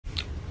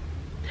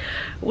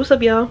What's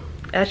up, y'all?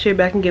 Ashley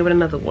back and with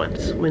another one.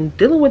 When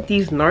dealing with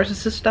these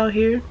narcissists out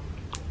here,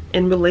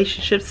 in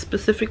relationships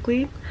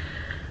specifically,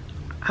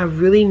 I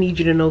really need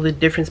you to know the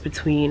difference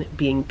between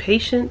being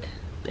patient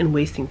and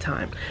wasting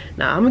time.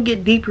 Now, I'm gonna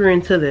get deeper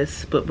into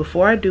this, but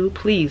before I do,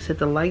 please hit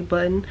the like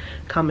button,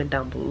 comment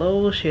down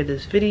below, share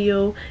this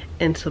video,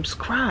 and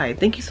subscribe.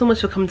 Thank you so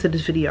much for coming to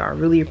this video. I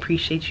really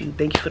appreciate you.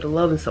 Thank you for the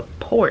love and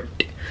support.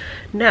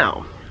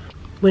 Now,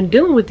 when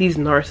dealing with these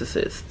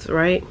narcissists,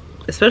 right?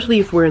 Especially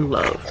if we're in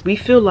love, we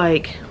feel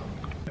like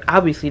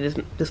obviously this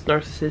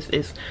narcissist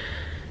is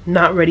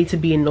not ready to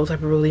be in no type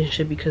of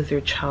relationship because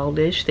they're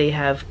childish, they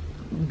have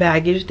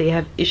baggage, they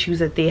have issues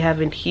that they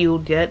haven't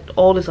healed yet,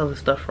 all this other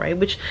stuff, right?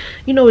 Which,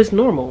 you know, is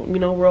normal. You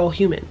know, we're all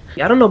human.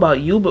 I don't know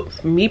about you, but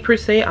for me per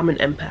se, I'm an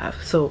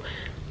empath. So,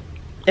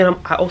 and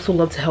I also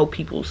love to help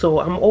people. So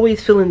I'm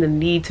always feeling the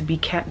need to be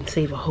Captain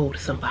Save a Hoe to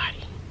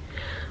somebody.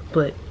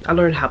 But I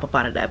learned to hop up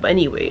out of that. But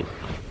anyway,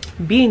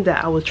 being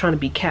that I was trying to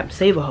be Captain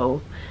Save a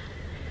Hoe,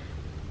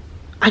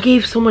 I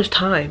gave so much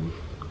time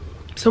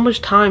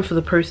for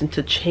the person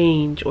to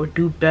change or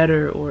do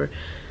better or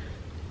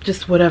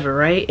just whatever,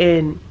 right?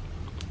 And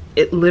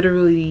it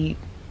literally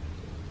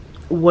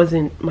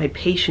wasn't my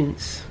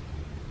patience.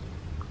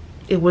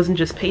 It wasn't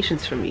just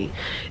patience for me.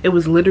 It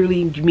was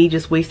literally me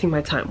just wasting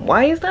my time.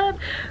 Why is that?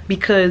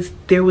 Because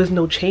there was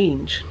no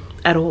change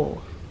at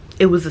all.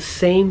 It was the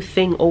same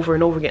thing over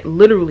and over again.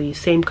 Literally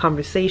same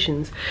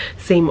conversations,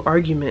 same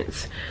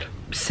arguments,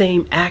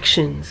 same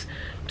actions,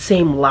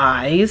 same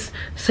lies,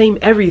 same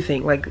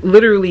everything. Like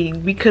literally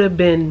we could have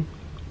been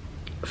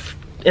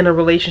in a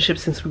relationship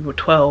since we were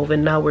 12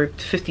 and now we're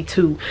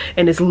 52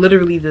 and it's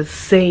literally the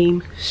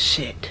same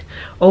shit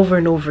over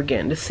and over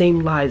again, the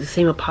same lies, the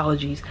same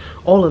apologies,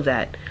 all of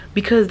that,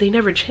 because they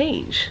never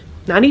change.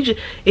 Now I need you,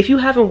 if you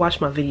haven't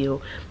watched my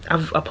video, I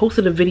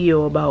posted a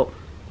video about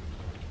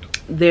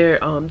their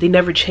they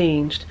never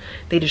changed,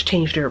 they just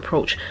changed their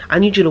approach. I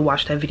need you to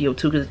watch that video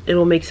too, because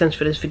it'll make sense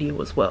for this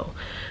video as well.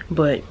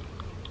 But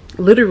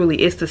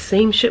literally it's the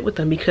same shit with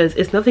them because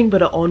it's nothing but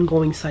an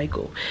ongoing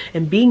cycle.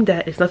 And being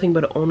that it's nothing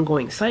but an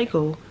ongoing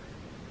cycle,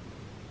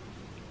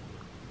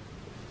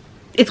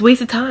 it's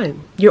wasted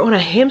time. You're on a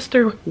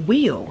hamster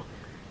wheel.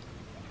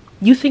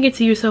 You thinking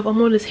to yourself,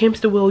 I'm on this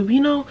hamster wheel,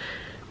 you know,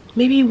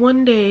 maybe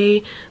one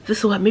day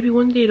this will, maybe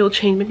one day it'll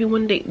change, maybe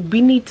one day.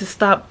 We need to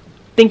stop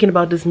thinking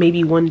about this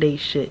maybe one day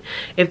shit.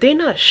 If they're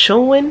not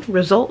showing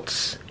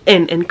results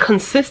and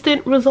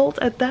consistent results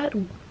at that,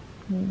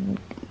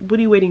 what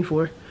are you waiting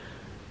for?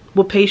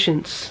 With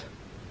patience.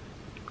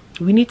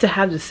 We need to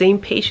have the same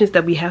patience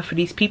that we have for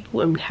these people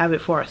and have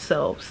it for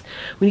ourselves.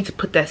 We need to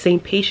put that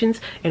same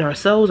patience in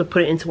ourselves, or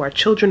put it into our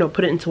children, or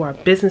put it into our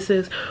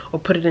businesses, or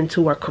put it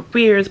into our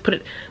careers.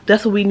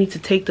 That's what we need to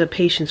take the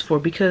patience for,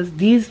 because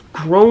these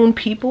grown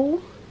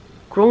people,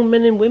 grown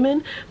men and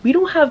women, we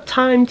don't have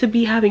time to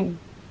be having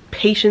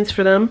patience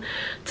for them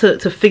to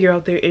figure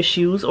out their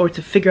issues, or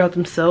to figure out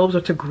themselves,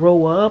 or to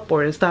grow up,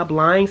 or to stop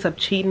lying, stop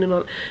cheating and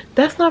all.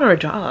 That's not our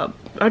job.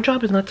 Our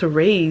job is not to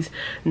raise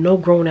no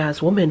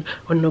grown-ass woman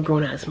or no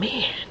grown-ass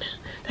man.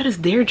 That is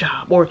their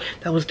job, or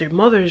that was their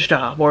mother's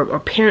job, or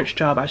parents'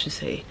 job, I should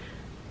say.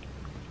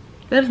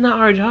 That is not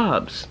our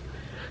jobs.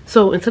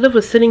 So instead of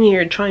us sitting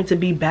here trying to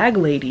be bag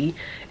lady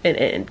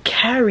and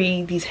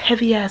carry these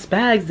heavy ass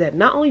bags that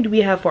not only do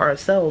we have for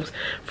ourselves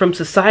from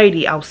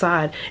society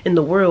outside in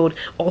the world,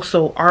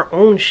 also our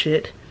own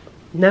shit,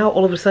 now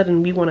all of a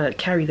sudden we want to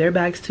carry their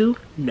bags too?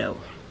 No.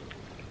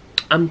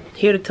 I'm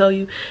here to tell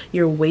you,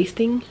 you're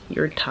wasting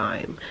your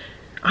time.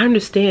 I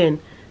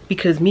understand,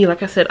 because me,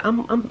 like I said,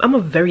 I'm a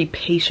very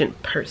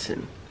patient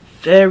person.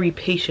 Very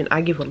patient.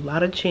 I give a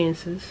lot of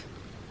chances.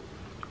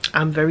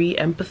 I'm very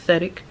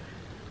empathetic.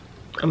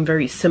 I'm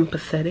very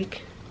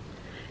sympathetic.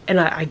 And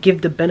I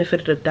give the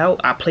benefit of the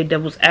doubt. I play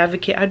devil's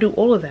advocate. I do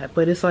all of that.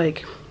 But it's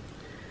like,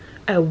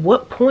 at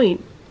what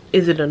point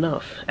is it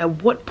enough?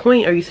 At what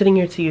point are you sitting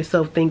here to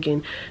yourself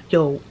thinking,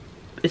 yo,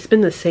 it's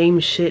been the same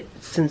shit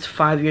since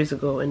 5 years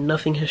ago and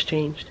nothing has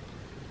changed?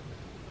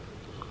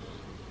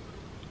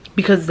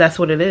 Because that's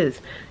what it is.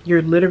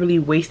 You're literally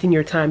wasting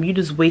your time. You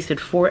just wasted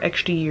 4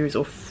 extra years,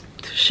 or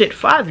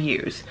 5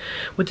 years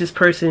with this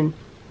person,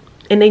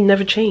 and they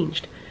never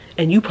changed.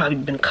 And you probably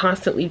been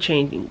constantly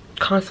changing,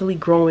 constantly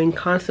growing,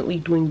 constantly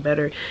doing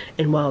better,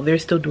 and while they're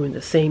still doing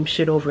the same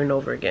shit over and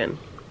over again.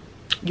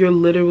 You're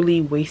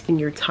literally wasting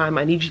your time.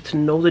 I need you to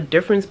know the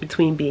difference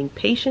between being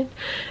patient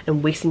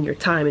and wasting your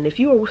time. And if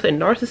you are with a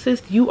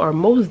narcissist, you are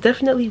most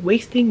definitely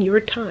wasting your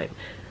time.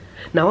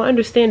 Now I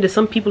understand there's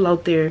some people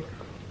out there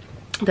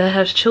that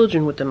has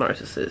children with the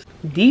narcissist.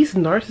 These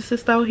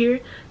narcissists out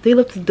here, they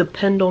love to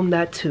depend on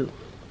that too.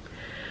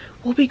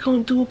 What we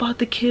gonna do about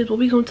the kids? What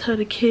we gonna tell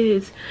the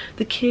kids?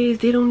 The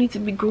kids, they don't need to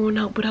be growing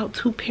up without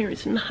 2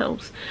 parents in the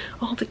house.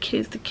 All the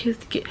kids.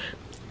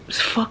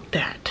 Fuck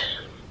that.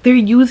 They're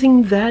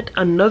using that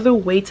another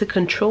way to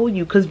control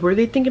you. Because were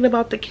they thinking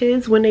about the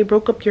kids when they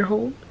broke up your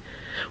home?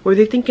 Were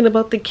they thinking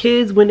about the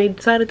kids when they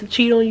decided to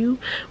cheat on you?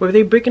 Were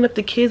they breaking up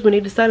the kids when they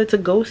decided to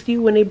ghost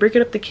you? When they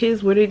breaking up the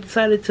kids where they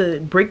decided to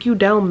break you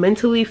down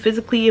mentally,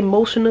 physically,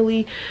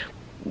 emotionally,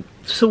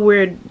 so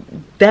where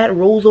that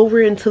rolls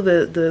over into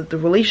the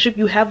relationship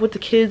you have with the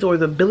kids, or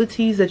the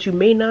abilities that you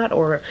may not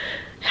or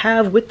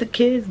have with the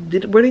kids.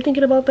 Were they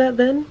thinking about that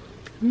then?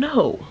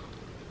 No.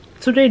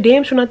 So they're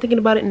damn sure not thinking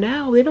about it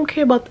now. They don't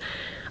care about,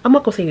 I'm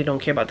not gonna say they don't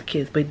care about the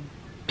kids, but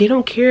they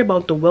don't care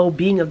about the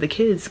well-being of the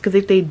kids, because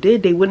if they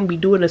did, they wouldn't be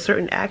doing the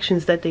certain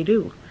actions that they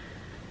do.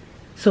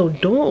 So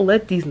don't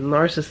let these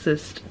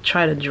narcissists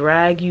try to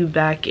drag you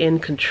back in,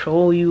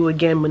 control you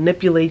again,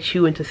 manipulate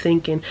you into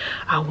thinking,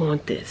 I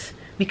want this.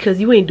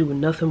 Because you ain't doing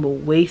nothing but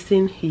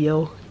wasting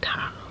your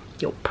time,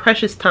 your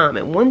precious time.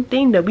 And one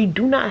thing that we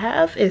do not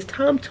have is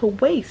time to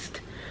waste.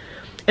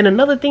 And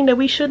another thing that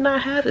we should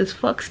not have is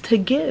fucks to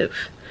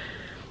give.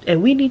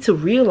 And we need to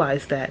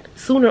realize that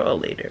sooner or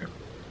later,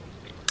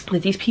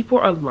 that these people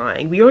are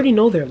lying. We already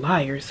know they're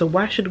liars, so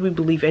why should we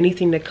believe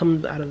anything that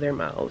comes out of their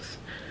mouths?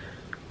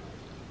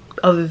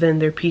 Other than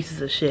they're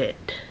pieces of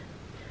shit.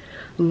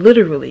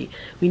 Literally,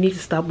 we need to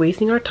stop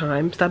wasting our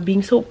time, stop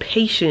being so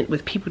patient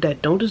with people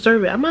that don't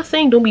deserve it. I'm not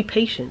saying don't be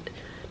patient.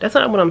 That's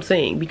not what I'm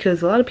saying,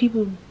 because a lot of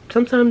people,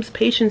 sometimes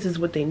patience is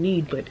what they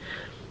need, but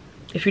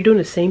if you're doing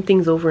the same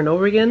things over and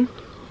over again,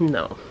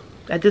 no.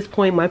 At this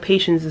point, my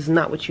patience is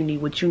not what you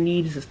need. What you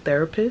need is a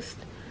therapist,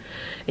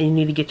 and you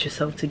need to get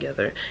yourself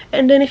together.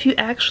 And then if you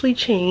actually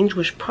change,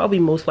 which probably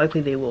most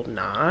likely they will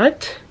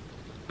not,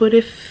 but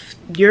if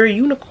you're a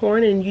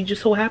unicorn and you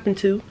just so happen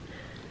to,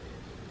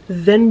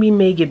 then we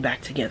may get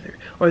back together,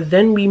 or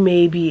then we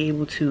may be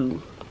able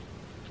to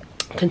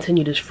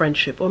continue this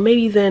friendship, or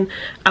maybe then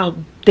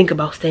I'll think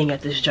about staying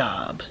at this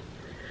job.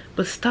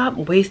 But stop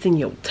wasting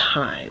your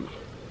time.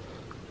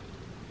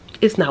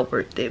 It's not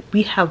worth it.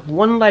 We have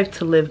one life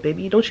to live,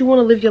 baby. Don't you want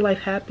to live your life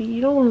happy?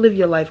 You don't want to live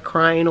your life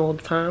crying all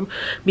the time,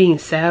 being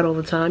sad all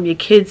the time, your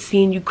kids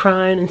seeing you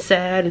crying and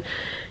sad and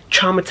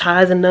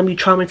traumatizing them, you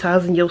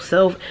traumatizing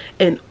yourself,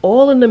 and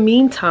all in the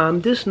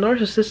meantime this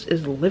narcissist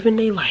is living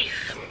their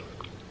life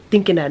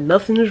thinking that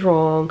nothing is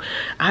wrong.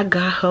 I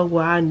got her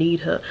where I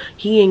need her.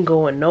 He ain't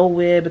going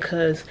nowhere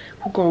because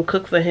who gonna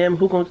cook for him?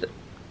 Who gonna...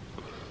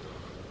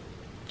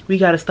 We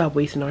gotta stop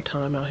wasting our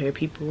time out here,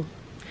 people.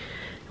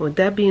 And with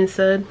that being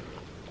said,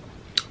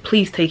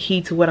 please take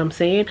heed to what I'm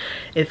saying.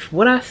 If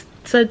what I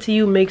said to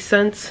you makes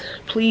sense,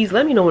 please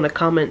let me know in the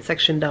comment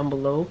section down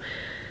below.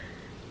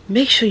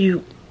 Make sure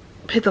you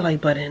hit the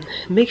like button.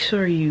 Make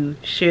sure you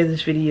share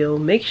this video.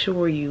 Make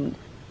sure you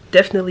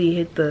definitely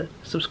hit the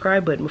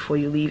subscribe button before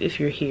you leave if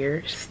you're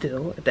here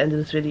still at the end of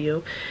this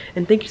video.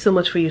 And thank you so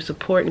much for your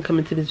support and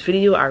coming to this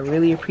video. I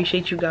really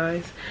appreciate you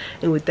guys.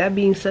 And with that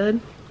being said,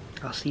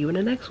 I'll see you in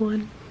the next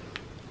one.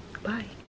 Bye.